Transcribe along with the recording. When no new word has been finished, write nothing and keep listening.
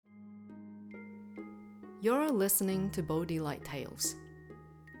You're listening to Bodhi Light Tales,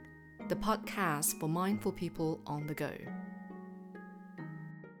 the podcast for mindful people on the go.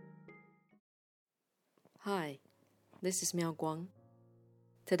 Hi, this is Miao Guang.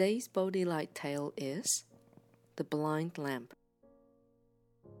 Today's Bodhi Light Tale is The Blind Lamp.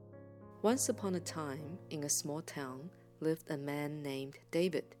 Once upon a time, in a small town, lived a man named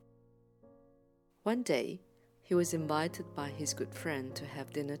David. One day, he was invited by his good friend to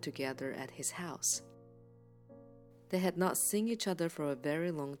have dinner together at his house. They had not seen each other for a very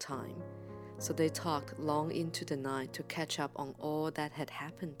long time, so they talked long into the night to catch up on all that had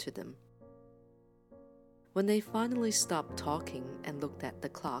happened to them. When they finally stopped talking and looked at the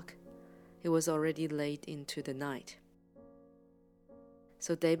clock, it was already late into the night.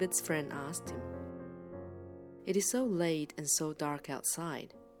 So David's friend asked him, "It is so late and so dark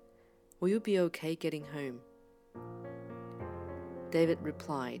outside. Will you be okay getting home?" David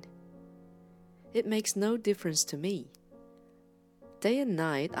replied, "It makes no difference to me. Day and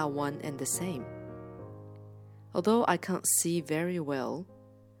night are one and the same. Although I can't see very well,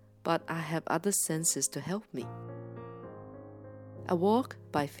 but I have other senses to help me. I walk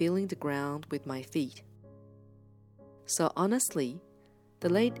by feeling the ground with my feet. So honestly, the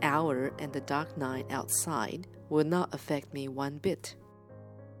late hour and the dark night outside will not affect me one bit."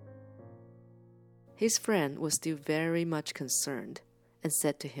 His friend was still very much concerned and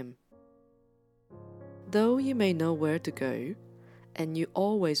said to him, "Though you may know where to go, and you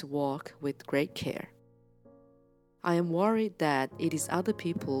always walk with great care, I am worried that it is other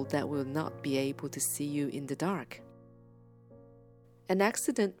people that will not be able to see you in the dark. An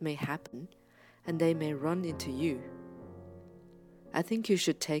accident may happen, and they may run into you. I think you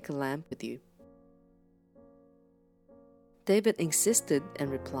should take a lamp with you." David insisted and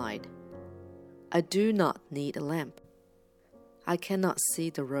replied, "I do not need a lamp. I cannot see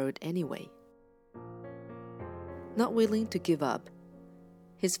the road anyway." Not willing to give up,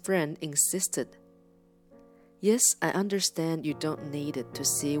 his friend insisted, "Yes, I understand you don't need it to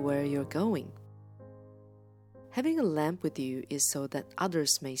see where you're going. Having a lamp with you is so that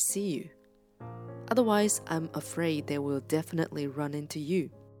others may see you. Otherwise, I'm afraid they will definitely run into you."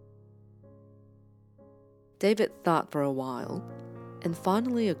 David thought for a while and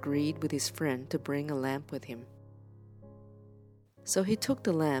finally agreed with his friend to bring a lamp with him. So he took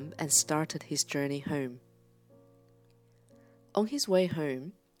the lamp and started his journey home. On his way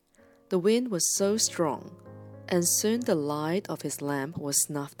home, the wind was so strong, and soon the light of his lamp was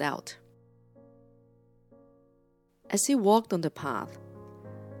snuffed out. As he walked on the path,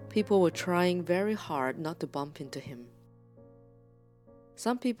 people were trying very hard not to bump into him.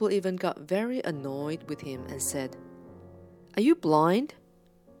 Some people even got very annoyed with him and said, "Are you blind?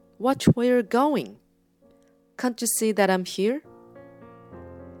 Watch where you're going. Can't you see that I'm here?"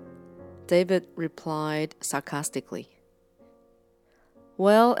 David replied sarcastically,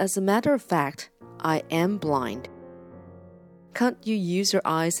 "Well, as a matter of fact, I am blind. Can't you use your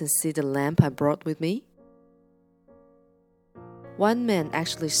eyes and see the lamp I brought with me?" One man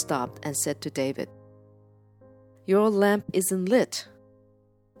actually stopped and said to David, "Your lamp isn't lit.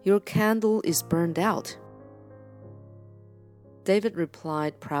 Your candle is burned out." David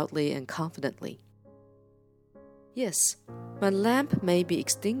replied proudly and confidently, "Yes, my lamp may be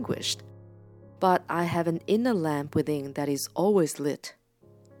extinguished, but I have an inner lamp within that is always lit.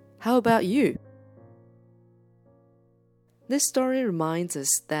 How about you?" This story reminds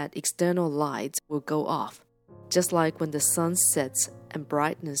us that external lights will go off, just like when the sun sets and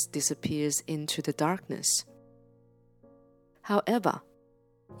brightness disappears into the darkness. However,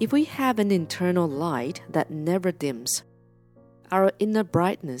 if we have an internal light that never dims, our inner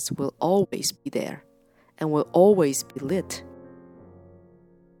brightness will always be there and will always be lit.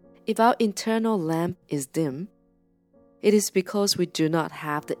 If our internal lamp is dim, it is because we do not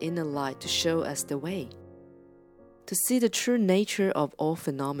have the inner light to show us the way, to see the true nature of all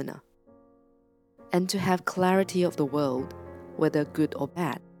phenomena, and to have clarity of the world, whether good or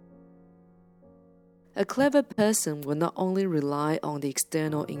bad. A clever person will not only rely on the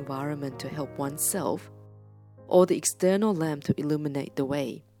external environment to help oneself, or the external lamp to illuminate the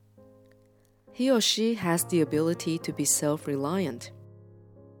way. He or she has the ability to be self-reliant,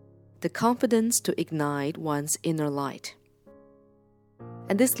 the confidence to ignite one's inner light.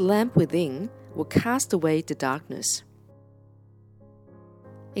 And this lamp within will cast away the darkness.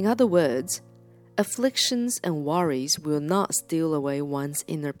 In other words, afflictions and worries will not steal away one's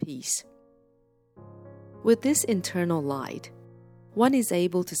inner peace. With this internal light, one is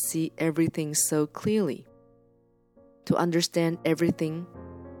able to see everything so clearly, to understand everything,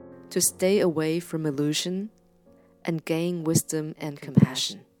 to stay away from illusion, and gain wisdom and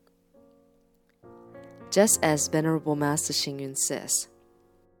compassion. Just as Venerable Master Xing Yun says,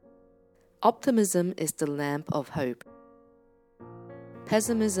 optimism is the lamp of hope.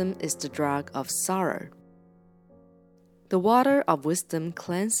 Pessimism is the drug of sorrow. The water of wisdom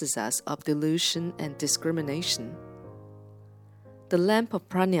cleanses us of delusion and discrimination. The lamp of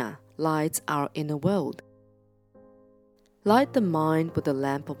prajna lights our inner world. Light the mind with the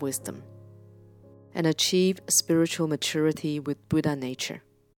lamp of wisdom, and achieve spiritual maturity with Buddha nature.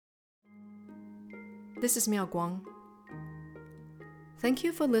 This is Miao Guang. Thank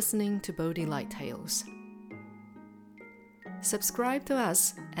you for listening to Bodhi Light Tales. Subscribe to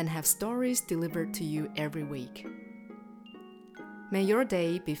us and have stories delivered to you every week. May your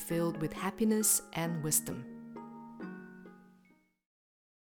day be filled with happiness and wisdom.